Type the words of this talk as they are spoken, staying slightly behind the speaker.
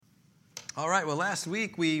All right, well, last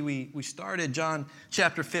week we started John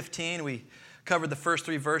chapter 15. We covered the first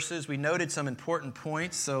 3 verses. We noted some important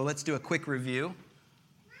points, so let's do a quick review.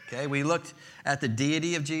 Okay, we looked at the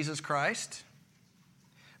deity of Jesus Christ,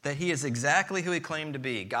 that he is exactly who he claimed to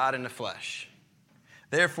be, God in the flesh.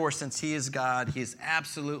 Therefore, since he is God, he is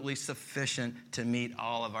absolutely sufficient to meet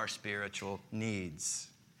all of our spiritual needs.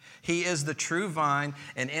 He is the true vine,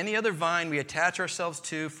 and any other vine we attach ourselves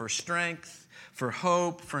to for strength, for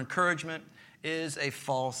hope, for encouragement, is a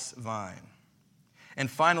false vine. And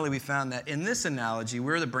finally, we found that in this analogy,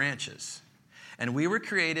 we're the branches. And we were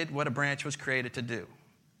created what a branch was created to do.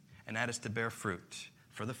 And that is to bear fruit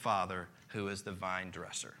for the Father, who is the vine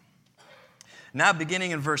dresser. Now,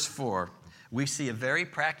 beginning in verse 4, we see a very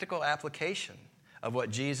practical application of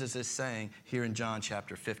what Jesus is saying here in John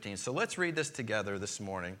chapter 15. So let's read this together this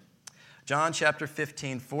morning. John chapter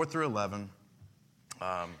 15, 4 through 11.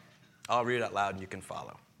 I'll read it out loud and you can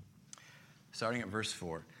follow. Starting at verse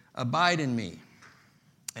 4. Abide in me,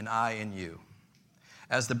 and I in you.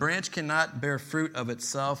 As the branch cannot bear fruit of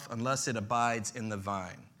itself unless it abides in the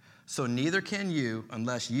vine, so neither can you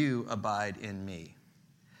unless you abide in me.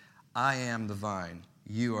 I am the vine,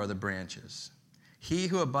 you are the branches. He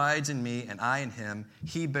who abides in me and I in him,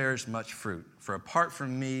 he bears much fruit. For apart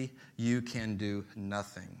from me, you can do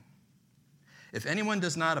nothing. If anyone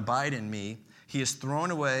does not abide in me, he is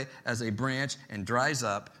thrown away as a branch and dries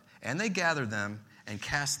up, and they gather them and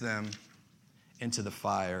cast them into the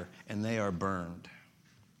fire, and they are burned.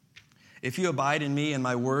 If you abide in me and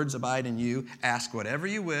my words abide in you, ask whatever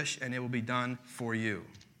you wish, and it will be done for you.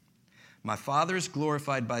 My Father is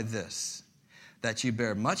glorified by this, that you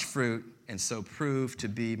bear much fruit and so prove to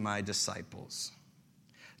be my disciples.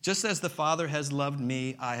 Just as the Father has loved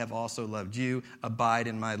me, I have also loved you. Abide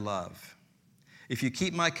in my love. If you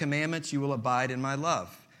keep my commandments, you will abide in my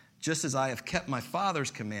love, just as I have kept my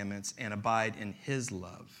Father's commandments and abide in his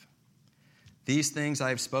love. These things I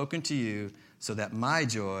have spoken to you, so that my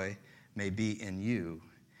joy may be in you,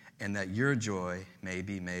 and that your joy may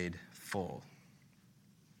be made full.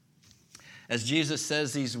 As Jesus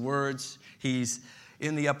says these words, he's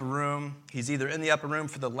in the upper room. He's either in the upper room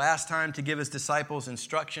for the last time to give his disciples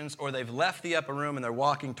instructions, or they've left the upper room and they're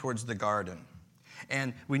walking towards the garden.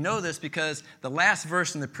 And we know this because the last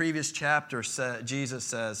verse in the previous chapter, Jesus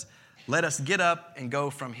says, let us get up and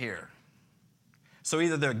go from here. So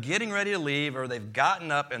either they're getting ready to leave or they've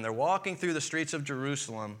gotten up and they're walking through the streets of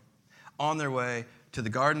Jerusalem on their way to the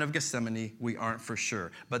Garden of Gethsemane. We aren't for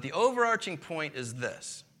sure. But the overarching point is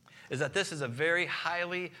this, is that this is a very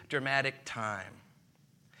highly dramatic time.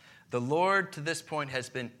 The Lord to this point has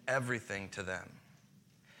been everything to them.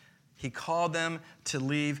 He called them to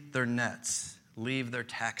leave their nets, leave their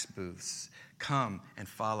tax booths, come and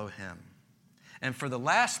follow him. And for the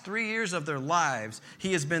last 3 years of their lives,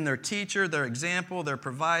 he has been their teacher, their example, their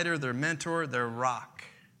provider, their mentor, their rock.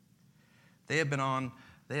 They have been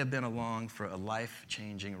along for a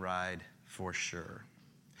life-changing ride for sure.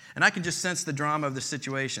 And I can just sense the drama of the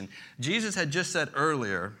situation. Jesus had just said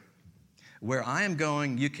earlier, where I am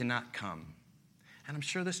going, you cannot come. And I'm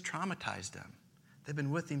sure this traumatized them. They've been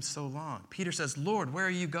with him so long. Peter says, Lord, where are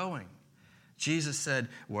you going? Jesus said,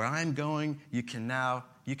 where I'm going, you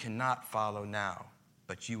cannot follow now,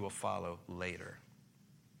 but you will follow later.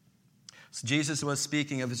 So Jesus was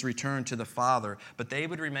speaking of his return to the Father, but they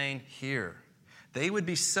would remain here. They would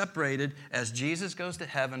be separated as Jesus goes to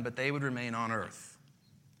heaven, but they would remain on earth.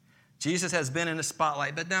 Jesus has been in the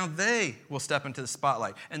spotlight, but now they will step into the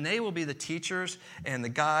spotlight. And they will be the teachers and the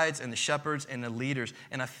guides and the shepherds and the leaders.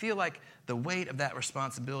 And I feel like the weight of that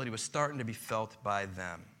responsibility was starting to be felt by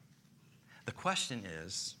them. The question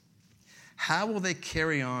is, how will they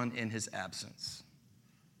carry on in his absence?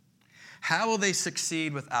 How will they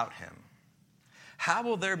succeed without him? How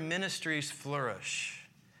will their ministries flourish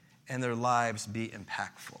and their lives be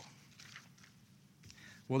impactful?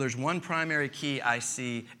 Well, there's one primary key I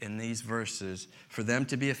see in these verses for them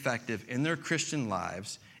to be effective in their Christian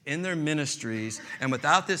lives, in their ministries, and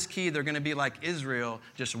without this key, they're going to be like Israel,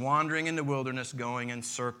 just wandering in the wilderness, going in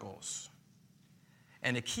circles.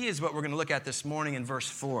 And the key is what we're going to look at this morning in verse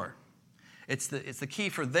 4. It's the key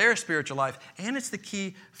for their spiritual life, and it's the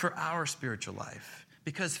key for our spiritual life.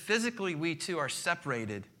 Because physically, we too are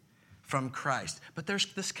separated from Christ. But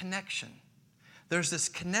there's this connection. There's this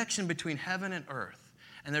connection between heaven and earth.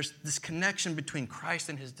 And there's this connection between Christ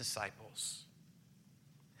and his disciples.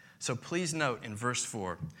 So please note in verse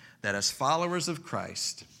 4 that as followers of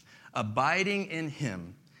Christ, abiding in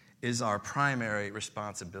him is our primary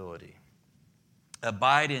responsibility.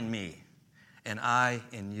 Abide in me, and I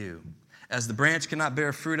in you. As the branch cannot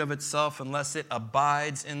bear fruit of itself unless it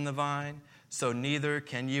abides in the vine, so neither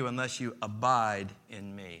can you unless you abide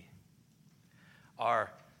in me.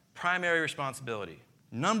 Our primary responsibility,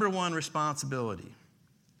 number one responsibility,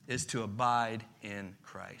 is to abide in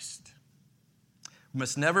Christ. We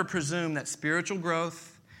must never presume that spiritual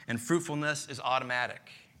growth and fruitfulness is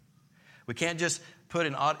automatic. We can't just put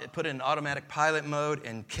in automatic pilot mode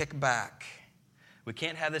and kick back. We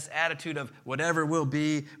can't have this attitude of whatever will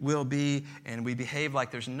be, and we behave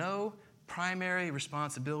like there's no primary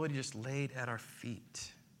responsibility just laid at our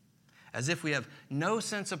feet, as if we have no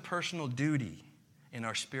sense of personal duty in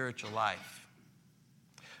our spiritual life.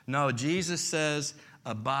 No, Jesus says,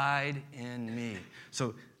 abide in me.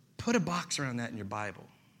 So put a box around that in your Bible.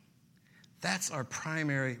 That's our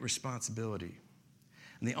primary responsibility.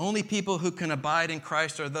 And the only people who can abide in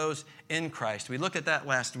Christ are those in Christ. We looked at that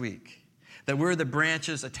last week. That we're the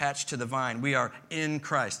branches attached to the vine. We are in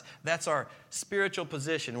Christ. That's our spiritual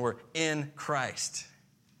position. We're in Christ.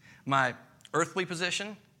 My earthly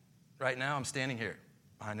position, right now, I'm standing here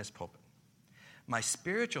behind this pulpit. My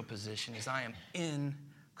spiritual position is I am in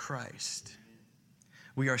Christ.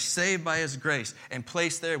 We are saved by His grace and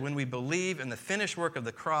placed there when we believe in the finished work of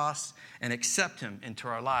the cross and accept Him into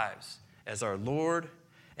our lives as our Lord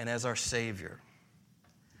and as our Savior.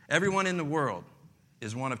 Everyone in the world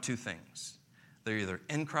is one of two things. They're either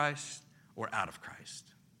in Christ or out of Christ.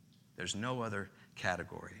 There's no other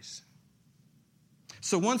categories.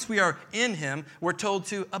 So once we are in Him, we're told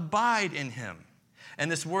to abide in Him.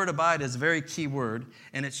 And this word abide is a very key word,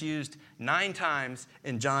 and it's used 9 times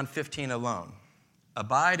in John 15 alone.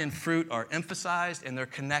 Abide and fruit are emphasized, and they're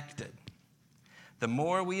connected. The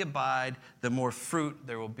more we abide, the more fruit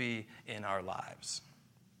there will be in our lives.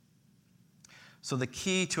 So the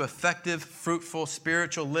key to effective, fruitful,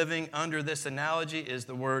 spiritual living under this analogy is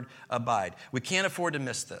the word abide. We can't afford to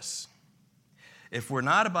miss this. If we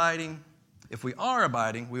are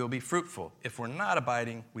abiding, we will be fruitful. If we're not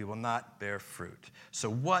abiding, we will not bear fruit. So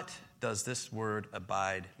what does this word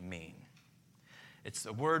abide mean? It's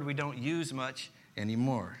a word we don't use much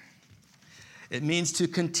anymore. It means to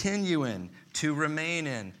continue in, to remain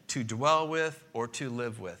in, to dwell with, or to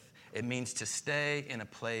live with. It means to stay in a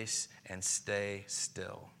place and stay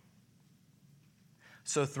still.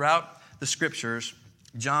 So throughout the Scriptures,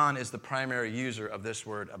 John is the primary user of this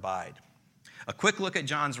word abide. A quick look at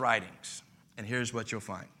John's writings, and here's what you'll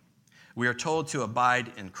find. We are told to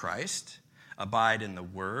abide in Christ, abide in the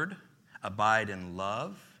Word, abide in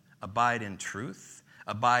love, abide in truth,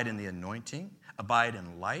 abide in the anointing, abide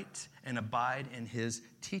in light, and abide in His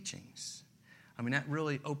teachings. I mean, that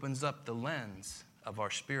really opens up the lens of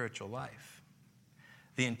our spiritual life.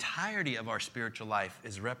 The entirety of our spiritual life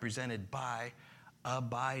is represented by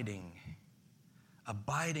abiding.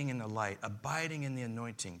 Abiding in the light, abiding in the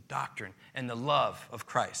anointing, doctrine, and the love of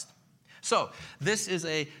Christ. So, this is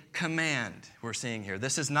a command we're seeing here.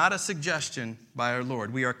 This is not a suggestion by our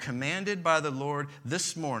Lord. We are commanded by the Lord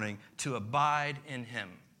this morning to abide in Him.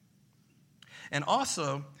 And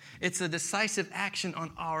also, it's a decisive action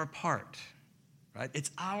on our part, right?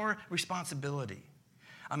 It's our responsibility.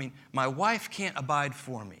 I mean, my wife can't abide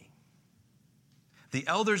for me. The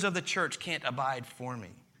elders of the church can't abide for me.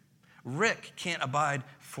 Rick can't abide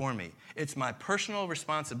for me. It's my personal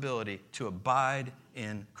responsibility to abide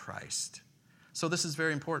in Christ. So this is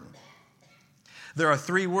very important. There are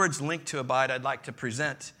 3 words linked to abide I'd like to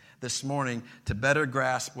present this morning to better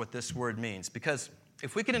grasp what this word means. Because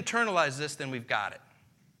if we can internalize this, then we've got it.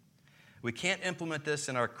 We can't implement this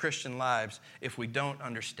in our Christian lives if we don't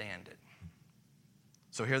understand it.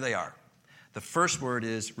 So here they are. The first word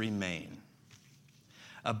is remain.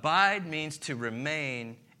 Abide means to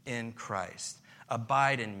remain in Christ.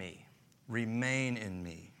 Abide in me. Remain in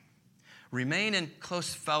me. Remain in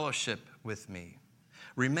close fellowship with me.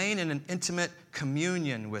 Remain in an intimate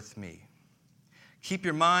communion with me. Keep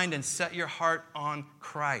your mind and set your heart on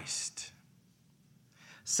Christ.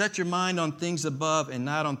 Set your mind on things above and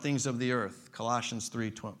not on things of the earth. Colossians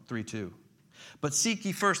 3:2. But seek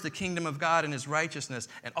ye first the kingdom of God and His righteousness,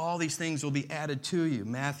 and all these things will be added to you.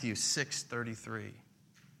 Matthew 6:33.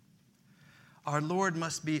 Our Lord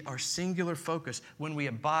must be our singular focus when we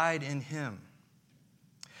abide in Him.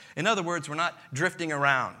 In other words, we're not drifting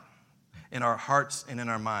around in our hearts and in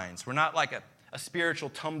our minds. We're not like a spiritual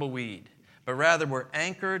tumbleweed, but rather we're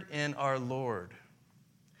anchored in our Lord.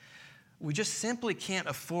 We just simply can't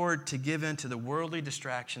afford to give in to the worldly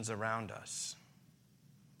distractions around us.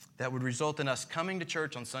 That would result in us coming to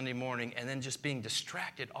church on Sunday morning and then just being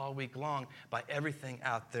distracted all week long by everything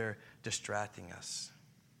out there distracting us.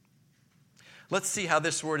 Let's see how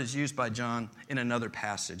this word is used by John in another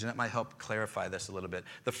passage, and that might help clarify this a little bit.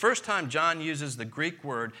 The first time John uses the Greek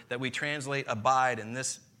word that we translate abide in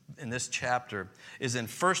this in this chapter is in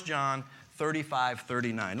 1 John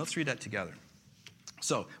 35:39. Let's read that together.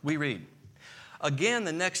 So we read, "Again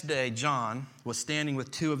the next day John was standing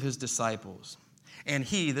with two of his disciples. And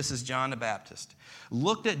he," this is John the Baptist,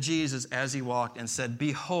 "looked at Jesus as he walked and said,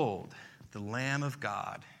 'Behold, the Lamb of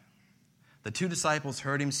God.' The two disciples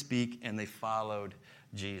heard him speak, and they followed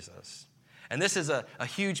Jesus." And this is a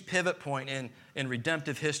huge pivot point in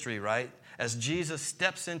redemptive history, right? As Jesus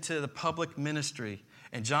steps into the public ministry,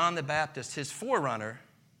 and John the Baptist, his forerunner,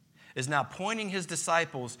 is now pointing his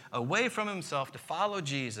disciples away from himself to follow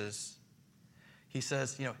Jesus. He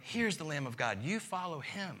says, here's the Lamb of God. You follow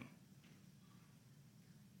him.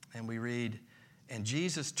 And we read, "And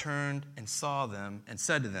Jesus turned and saw them and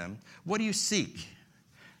said to them, 'What do you seek?'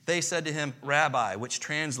 They said to him, 'Rabbi,'" which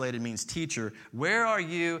translated means teacher, "where are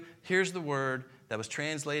you?" Here's the word that was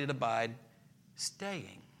translated abide,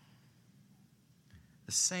 "staying."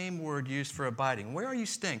 The same word used for abiding. Where are you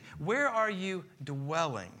staying? Where are you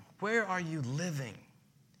dwelling? Where are you living?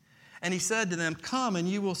 And he said to them, "Come and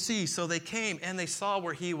you will see." So they came and they saw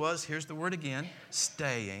where he was. Here's the word again,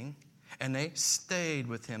 staying. And they stayed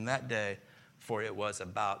with him that day, for it was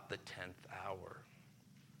about the 10th hour.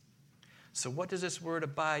 So what does this word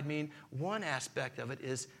abide mean? One aspect of it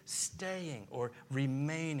is staying or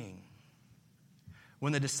remaining.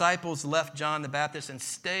 When the disciples left John the Baptist and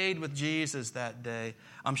stayed with Jesus that day,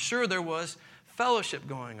 I'm sure there was fellowship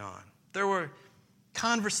going on. There were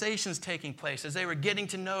conversations taking place as they were getting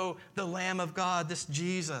to know the Lamb of God, this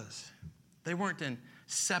Jesus. They weren't in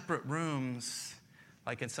separate rooms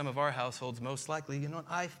like in some of our households, most likely,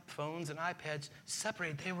 iPhones and iPads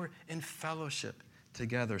separated. They were in fellowship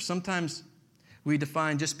together. Sometimes we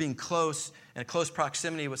define just being close and close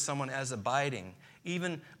proximity with someone as abiding.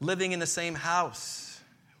 Even living in the same house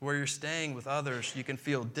where you're staying with others, you can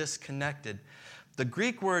feel disconnected. The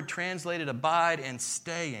Greek word translated abide and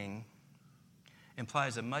staying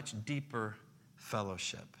implies a much deeper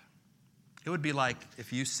fellowship. It would be like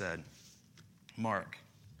if you said, "Mark,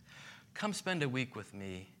 come spend a week with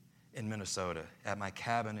me in Minnesota at my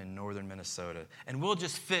cabin in northern Minnesota, and we'll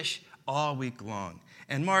just fish all week long.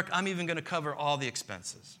 And Mark, I'm even going to cover all the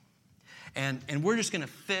expenses. And we're just going to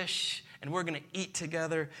fish, and we're going to eat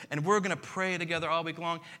together, and we're going to pray together all week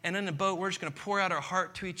long. And in the boat, we're just going to pour out our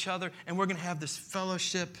heart to each other, and we're going to have this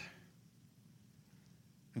fellowship."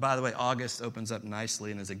 And by the way, August opens up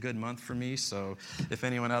nicely and is a good month for me, so if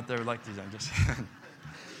anyone out there would like to, I'm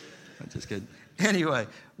just kidding. Anyway,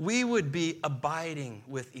 we would be abiding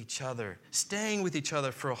with each other, staying with each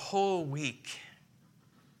other for a whole week.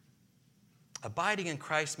 Abiding in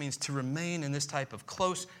Christ means to remain in this type of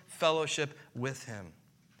close fellowship with him.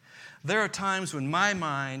 There are times when my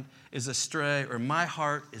mind is astray or my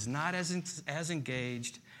heart is not as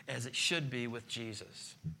engaged as it should be with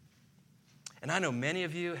Jesus. And I know many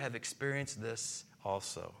of you have experienced this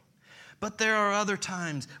also. But there are other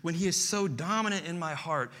times when he is so dominant in my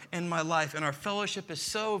heart and my life, and our fellowship is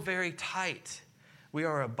so very tight. We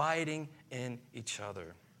are abiding in each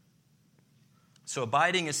other. So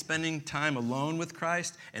abiding is spending time alone with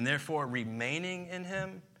Christ and therefore remaining in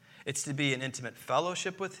him. It's to be in intimate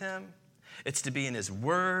fellowship with him. It's to be in his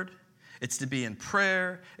word. It's to be in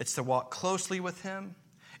prayer. It's to walk closely with him.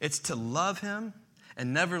 It's to love him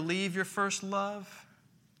and never leave your first love.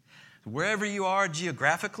 Wherever you are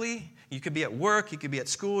geographically, you could be at work, you could be at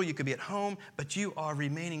school, you could be at home, but you are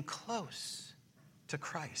remaining close to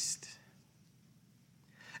Christ.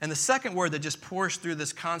 And the second word that just pours through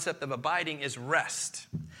this concept of abiding is rest.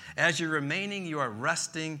 As you're remaining, you are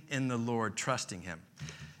resting in the Lord, trusting him.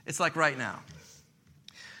 It's like right now.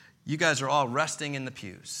 You guys are all resting in the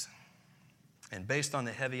pews. And based on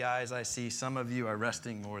the heavy eyes I see, some of you are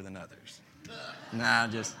resting more than others.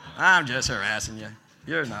 I'm just harassing you.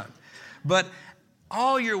 You're not. But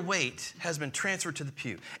all your weight has been transferred to the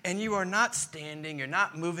pew. And you are not standing, you're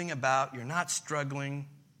not moving about, you're not struggling.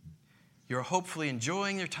 You're hopefully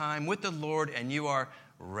enjoying your time with the Lord, and you are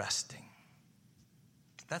resting.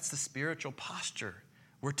 That's the spiritual posture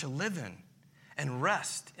we're to live in and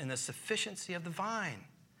rest in the sufficiency of the vine,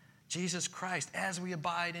 Jesus Christ, as we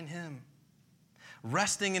abide in him.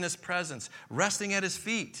 Resting in his presence, resting at his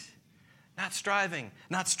feet, not striving,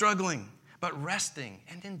 not struggling, but resting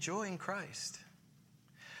and enjoying Christ.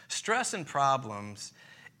 Stress and problems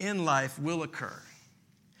in life will occur,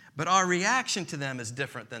 but our reaction to them is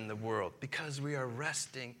different than the world because we are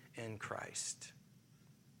resting in Christ.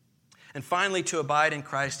 And finally, to abide in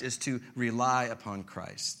Christ is to rely upon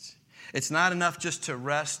Christ. It's not enough just to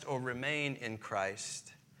rest or remain in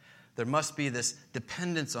Christ. There must be this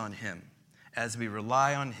dependence on him as we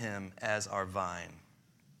rely on him as our vine.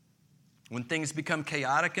 When things become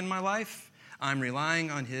chaotic in my life, I'm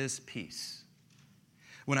relying on his peace.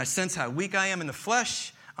 When I sense how weak I am in the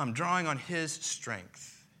flesh, I'm drawing on his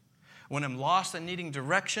strength. When I'm lost and needing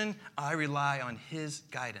direction, I rely on his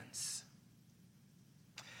guidance.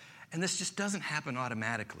 And this just doesn't happen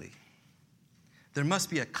automatically. There must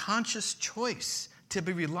be a conscious choice to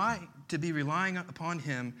be relying upon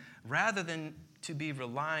him rather than to be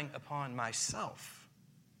relying upon myself.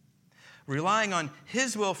 Relying on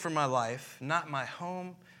his will for my life, not my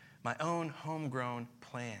own homegrown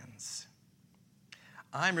plans.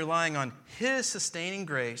 I'm relying on his sustaining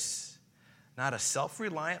grace, not a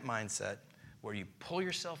self-reliant mindset where you pull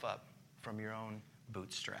yourself up from your own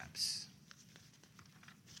bootstraps.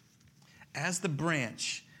 As the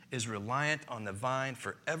branch is reliant on the vine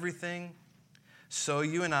for everything, so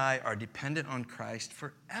you and I are dependent on Christ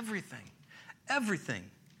for everything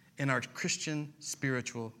in our Christian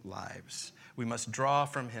spiritual lives. We must draw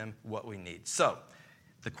from him what we need. So,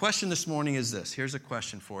 the question this morning is this. Here's a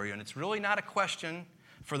question for you, and it's really not a question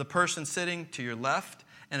for the person sitting to your left,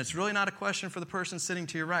 and it's really not a question for the person sitting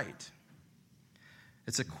to your right.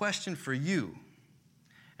 It's a question for you,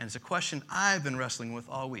 and it's a question I've been wrestling with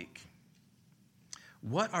all week.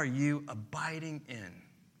 What are you abiding in?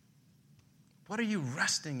 What are you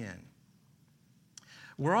resting in?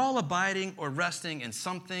 We're all abiding or resting in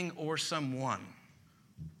something or someone.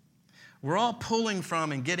 We're all pulling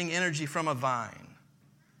from and getting energy from a vine.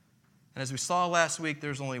 And as we saw last week,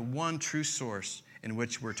 there's only one true source in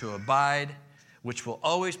which we're to abide, which will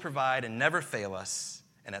always provide and never fail us,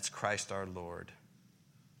 and that's Christ our Lord.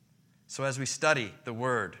 So as we study the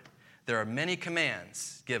Word, there are many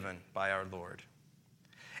commands given by our Lord.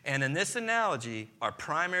 And in this analogy, our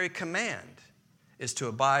primary command is to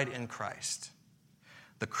abide in Christ.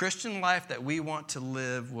 The Christian life that we want to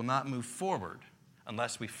live will not move forward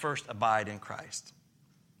unless we first abide in Christ.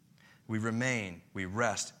 We remain, we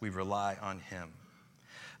rest, we rely on him.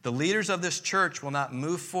 The leaders of this church will not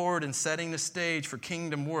move forward in setting the stage for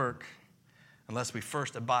kingdom work unless we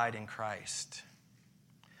first abide in Christ.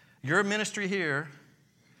 Your ministry here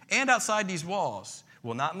and outside these walls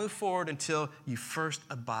will not move forward until you first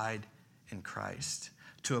abide in Christ.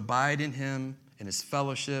 To abide in him, in his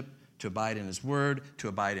fellowship, to abide in his word, to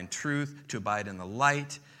abide in truth, to abide in the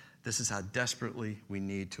light. This is how desperately we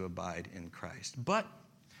need to abide in Christ. But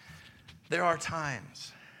there are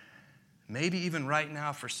times, maybe even right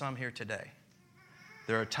now for some here today,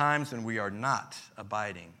 there are times when we are not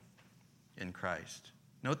abiding in Christ.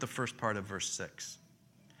 Note the first part of verse 6.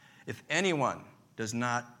 If anyone does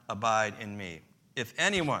not abide in me, if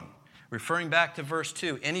anyone, referring back to verse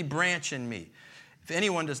 2, any branch in me, if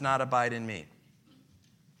anyone does not abide in me.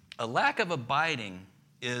 A lack of abiding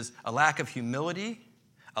is a lack of humility,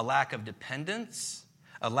 a lack of dependence,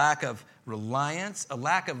 a lack of reliance, a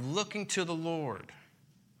lack of looking to the Lord.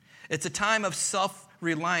 It's a time of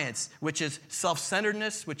self-reliance, which is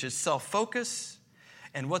self-centeredness, which is self-focus.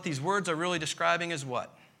 And what these words are really describing is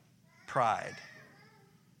what? Pride.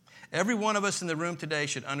 Every one of us in the room today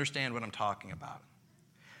should understand what I'm talking about.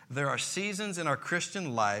 There are seasons in our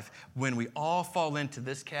Christian life when we all fall into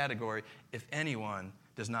this category, if anyone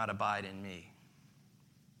does not abide in me.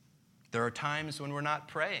 There are times when we're not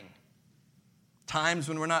praying. Times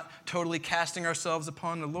when we're not totally casting ourselves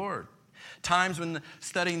upon the Lord. Times when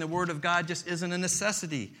studying the Word of God just isn't a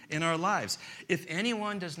necessity in our lives. If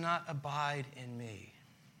anyone does not abide in me,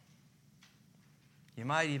 you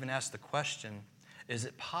might even ask the question, is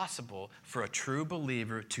it possible for a true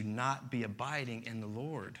believer to not be abiding in the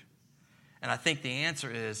Lord? And I think the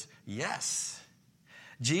answer is yes.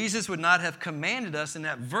 Jesus would not have commanded us in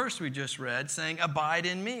that verse we just read saying, abide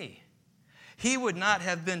in me. He would not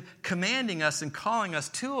have been commanding us and calling us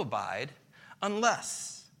to abide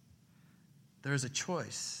unless there is a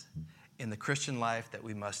choice in the Christian life that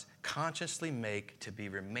we must consciously make to be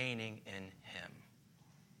remaining in him.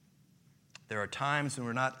 There are times when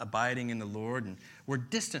we're not abiding in the Lord and we're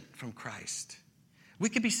distant from Christ. We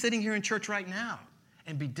could be sitting here in church right now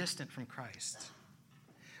and be distant from Christ.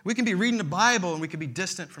 We can be reading the Bible and we can be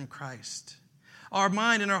distant from Christ. Our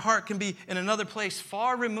mind and our heart can be in another place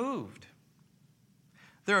far removed.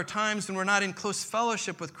 There are times when we're not in close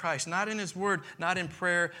fellowship with Christ, not in his word, not in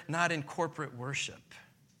prayer, not in corporate worship.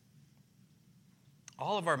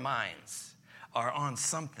 All of our minds are on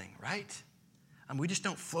something, right? We just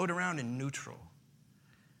don't float around in neutral.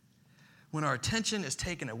 When our attention is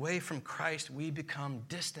taken away from Christ, we become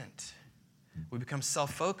distant. We become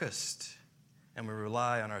self-focused, and we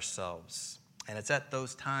rely on ourselves. And it's at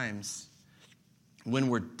those times when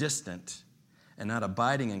we're distant and not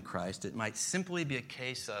abiding in Christ, it might simply be a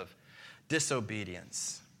case of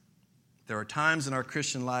disobedience. There are times in our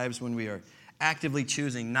Christian lives when we are actively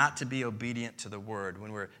choosing not to be obedient to the word.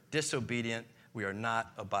 When we're disobedient, we are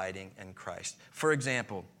not abiding in Christ. For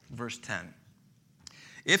example, verse 10.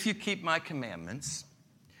 If you keep my commandments,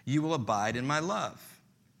 you will abide in my love.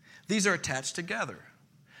 These are attached together.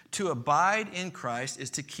 To abide in Christ is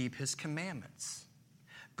to keep his commandments.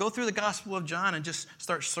 Go through the Gospel of John and just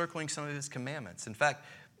start circling some of his commandments. In fact,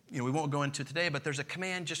 we won't go into it today, but there's a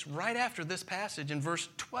command just right after this passage in verse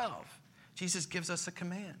 12. Jesus gives us a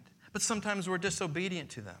command, but sometimes we're disobedient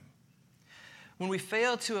to them. When we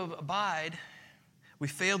fail to abide, we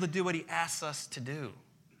fail to do what he asks us to do.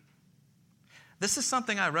 This is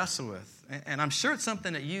something I wrestle with, and I'm sure it's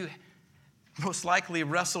something that you most likely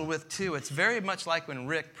wrestle with too. It's very much like when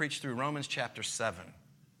Rick preached through Romans chapter 7.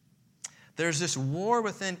 There's this war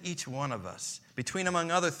within each one of us between,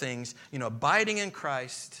 among other things, abiding in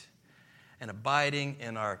Christ and abiding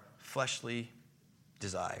in our fleshly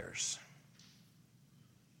desires.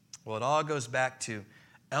 Well, it all goes back to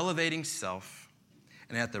elevating self,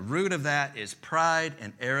 and at the root of that is pride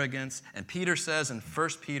and arrogance. And Peter says in 1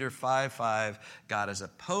 Peter 5:5, God is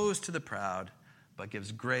opposed to the proud, but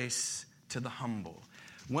gives grace to the humble.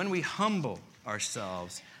 When we humble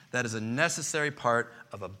ourselves, that is a necessary part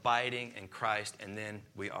of abiding in Christ, and then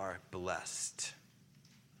we are blessed.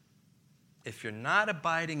 If you're not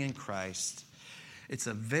abiding in Christ, it's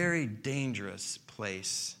a very dangerous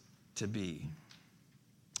place to be.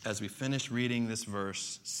 As we finish reading this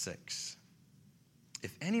verse 6.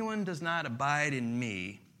 If anyone does not abide in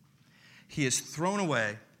me, he is thrown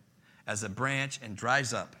away as a branch and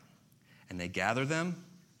dries up, and they gather them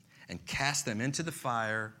and cast them into the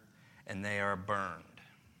fire, and they are burned.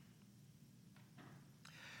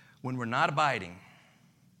 When we're not abiding,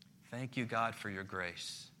 thank you, God, for your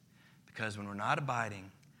grace. Because when we're not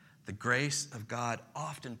abiding, the grace of God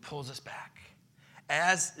often pulls us back,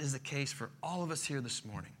 as is the case for all of us here this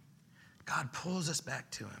morning. God pulls us back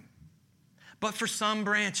to him. But for some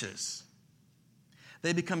branches,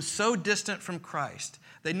 they become so distant from Christ,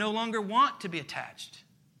 they no longer want to be attached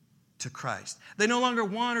to Christ. They no longer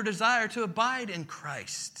want or desire to abide in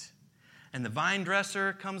Christ. And the vine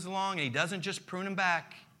dresser comes along, and he doesn't just prune them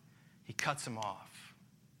back, he cuts them off.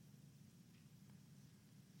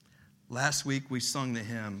 Last week we sung the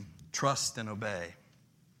hymn, Trust and Obey.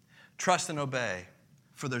 Trust and obey,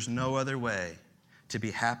 for there's no other way to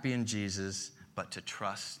be happy in Jesus but to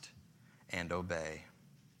trust and obey.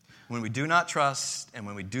 When we do not trust and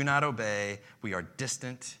when we do not obey, we are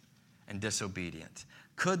distant and disobedient.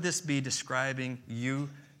 Could this be describing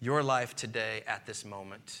your life today at this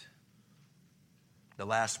moment? The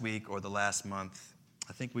last week or the last month?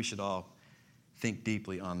 I think we should all think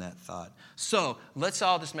deeply on that thought. So let's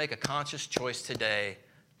all just make a conscious choice today.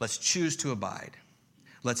 Let's choose to abide.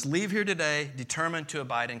 Let's leave here today determined to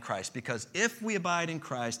abide in Christ, because if we abide in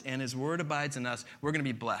Christ and his word abides in us, we're going to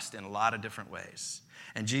be blessed in a lot of different ways.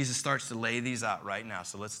 And Jesus starts to lay these out right now,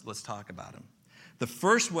 so let's talk about them. The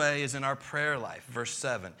first way is in our prayer life, verse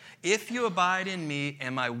 7. If you abide in me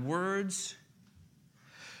and my words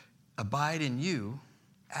abide in you,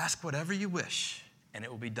 ask whatever you wish, and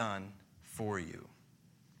it will be done for you.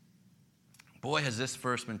 Boy, has this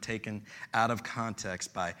verse been taken out of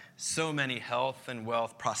context by so many health and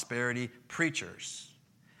wealth, prosperity preachers.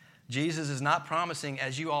 Jesus is not promising,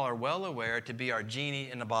 as you all are well aware, to be our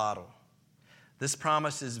genie in a bottle. This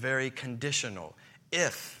promise is very conditional.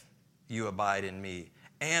 If you abide in me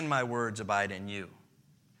and my words abide in you.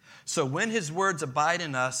 So when his words abide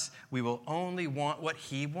in us, we will only want what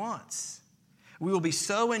he wants. We will be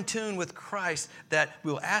so in tune with Christ that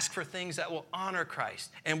we will ask for things that will honor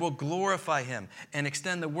Christ and will glorify him and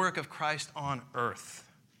extend the work of Christ on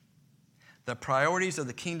earth. The priorities of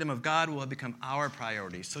the kingdom of God will have become our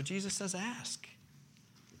priorities. So Jesus says, ask.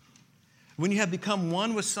 When you have become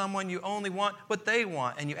one with someone, you only want what they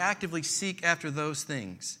want, and you actively seek after those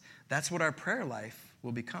things. That's what our prayer life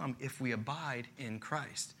will become if we abide in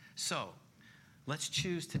Christ. So let's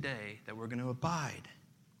choose today that we're going to abide.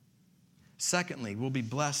 Secondly, we'll be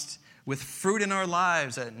blessed with fruit in our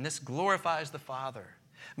lives, and this glorifies the Father.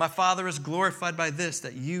 My Father is glorified by this,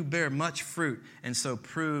 that you bear much fruit, and so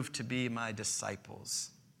prove to be my disciples.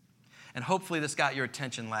 And hopefully this got your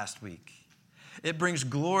attention last week. It brings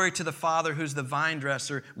glory to the Father, who's the vine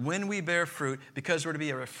dresser, when we bear fruit, because we're to be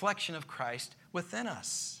a reflection of Christ within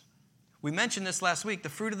us. We mentioned this last week, the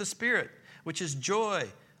fruit of the Spirit, which is joy,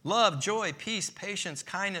 love, joy, peace, patience,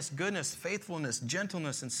 kindness, goodness, faithfulness,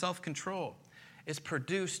 gentleness, and self-control is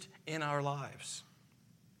produced in our lives.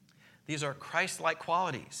 These are Christ-like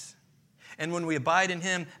qualities. And when we abide in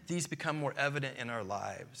him, these become more evident in our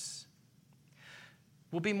lives.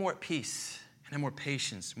 We'll be more at peace and have more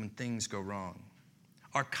patience when things go wrong.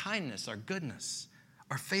 Our kindness, our goodness,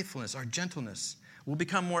 our faithfulness, our gentleness will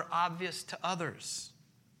become more obvious to others,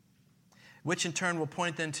 which in turn will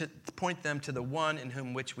point them to the one in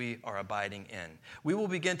whom which we are abiding in. We will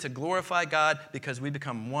begin to glorify God because we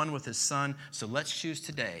become one with his Son. So let's choose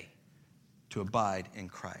today to abide in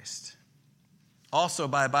Christ. Also,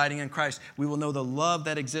 by abiding in Christ, we will know the love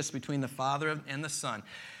that exists between the Father and the Son.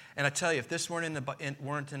 And I tell you, if this weren't in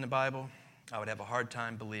the Bible, I would have a hard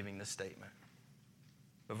time believing this statement.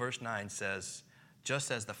 But verse 9 says,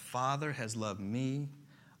 just as the Father has loved me,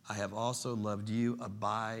 I have also loved you.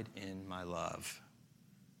 Abide in my love.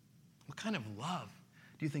 What kind of love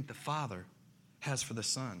do you think the Father has for the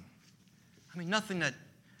Son? I mean, nothing that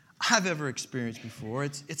I've ever experienced before.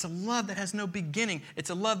 It's a love that has no beginning.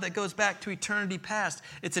 It's a love that goes back to eternity past.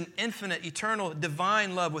 It's an infinite, eternal,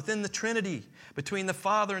 divine love within the Trinity between the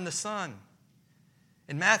Father and the Son.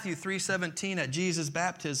 In Matthew 3:17, at Jesus'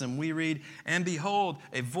 baptism, we read, and behold,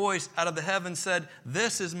 a voice out of the heavens said,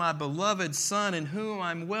 this is my beloved Son in whom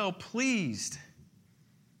I'm well pleased.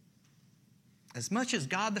 As much as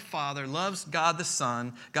God the Father loves God the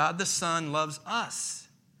Son loves us,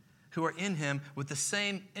 who are in him with the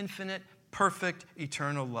same infinite, perfect,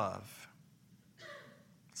 eternal love.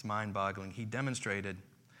 It's mind-boggling. He demonstrated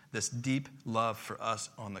this deep love for us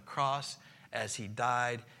on the cross as he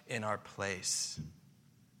died in our place.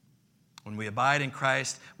 When we abide in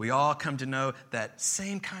Christ, we all come to know that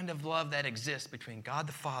same kind of love that exists between God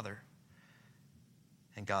the Father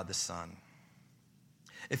and God the Son.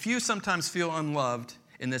 If you sometimes feel unloved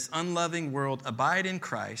in this unloving world, abide in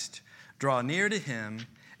Christ, draw near to him,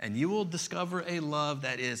 and you will discover a love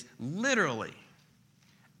that is literally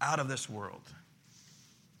out of this world.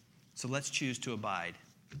 So let's choose to abide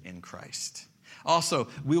in Christ. Also,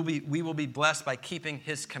 we will be blessed by keeping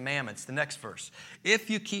his commandments. The next verse. If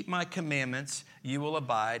you keep my commandments, you will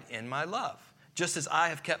abide in my love, just as I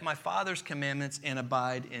have kept my Father's commandments and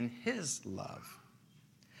abide in his love.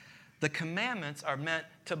 The commandments are meant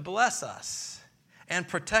to bless us and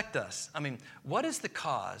protect us. I mean, what is the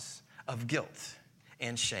cause of guilt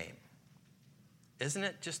and shame? Isn't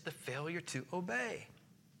it just the failure to obey?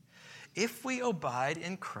 If we abide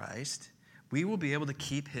in Christ, we will be able to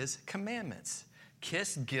keep his commandments.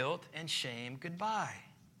 Kiss guilt and shame goodbye.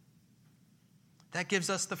 That gives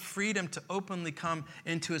us the freedom to openly come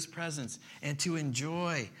into his presence and to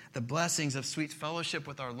enjoy the blessings of sweet fellowship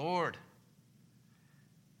with our Lord.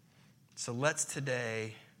 So let's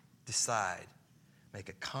today decide, make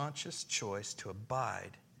a conscious choice to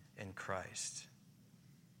abide in Christ.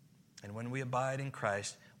 And when we abide in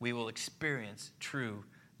Christ, we will experience true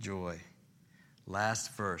joy.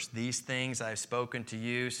 Last verse. These things I have spoken to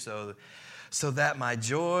you so that my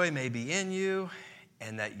joy may be in you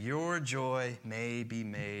and that your joy may be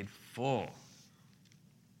made full.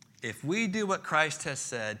 If we do what Christ has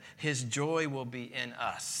said, his joy will be in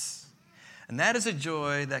us. And that is a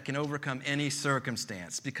joy that can overcome any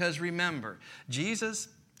circumstance. Because remember, Jesus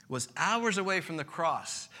was hours away from the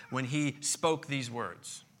cross when he spoke these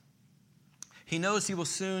words. He knows he will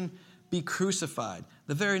soon be crucified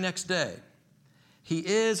the very next day. He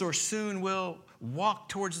is or soon will walk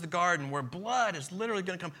towards the garden where blood is literally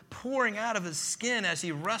going to come pouring out of his skin as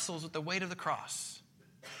he wrestles with the weight of the cross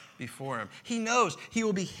before him. He knows he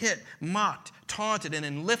will be hit, mocked, taunted, and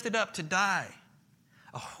then lifted up to die.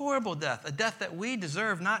 A horrible death, a death that we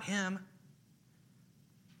deserve, not him.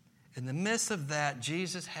 In the midst of that,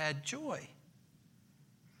 Jesus had joy.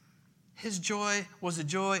 His joy was the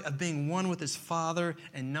joy of being one with his Father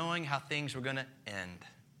and knowing how things were going to end.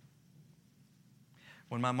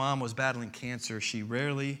 When my mom was battling cancer, she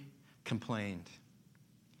rarely complained.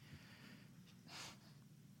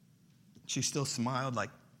 She still smiled like,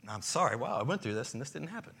 I'm sorry, wow, I went through this and this didn't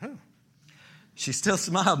happen. She still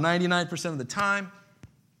smiled 99% of the time.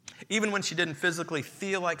 Even when she didn't physically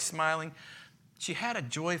feel like smiling, she had a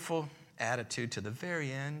joyful attitude to the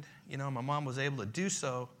very end. You know, my mom was able to do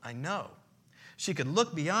so, I know. She could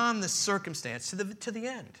look beyond this circumstance to the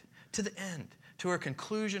end, to her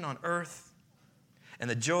conclusion on earth, and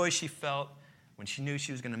the joy she felt when she knew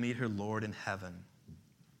she was going to meet her Lord in heaven.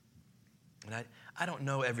 And I don't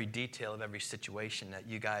know every detail of every situation that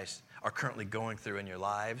you guys are currently going through in your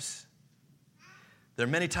lives. There are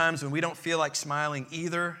many times when we don't feel like smiling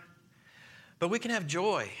either, but we can have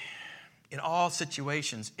joy in all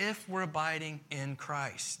situations if we're abiding in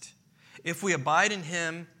Christ. If we abide in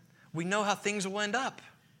him, we know how things will end up,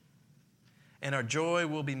 and our joy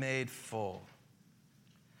will be made full.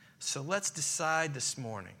 So let's decide this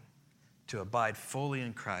morning to abide fully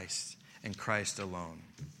in Christ and Christ alone.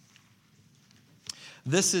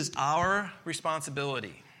 This is our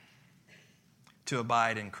responsibility to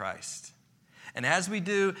abide in Christ. And as we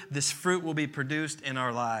do, this fruit will be produced in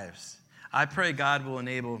our lives. I pray God will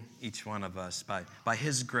enable each one of us by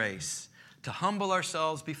his grace to humble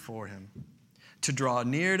ourselves before him, to draw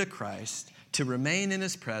near to Christ, to remain in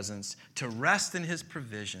his presence, to rest in his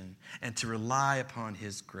provision, and to rely upon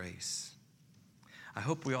his grace. I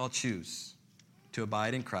hope we all choose to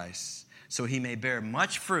abide in Christ so he may bear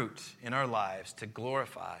much fruit in our lives to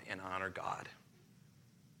glorify and honor God.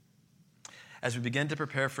 As we begin to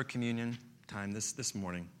prepare for communion time this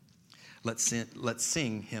morning, let's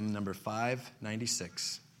sing hymn number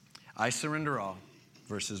 596, I Surrender All,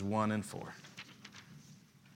 verses 1 and 4.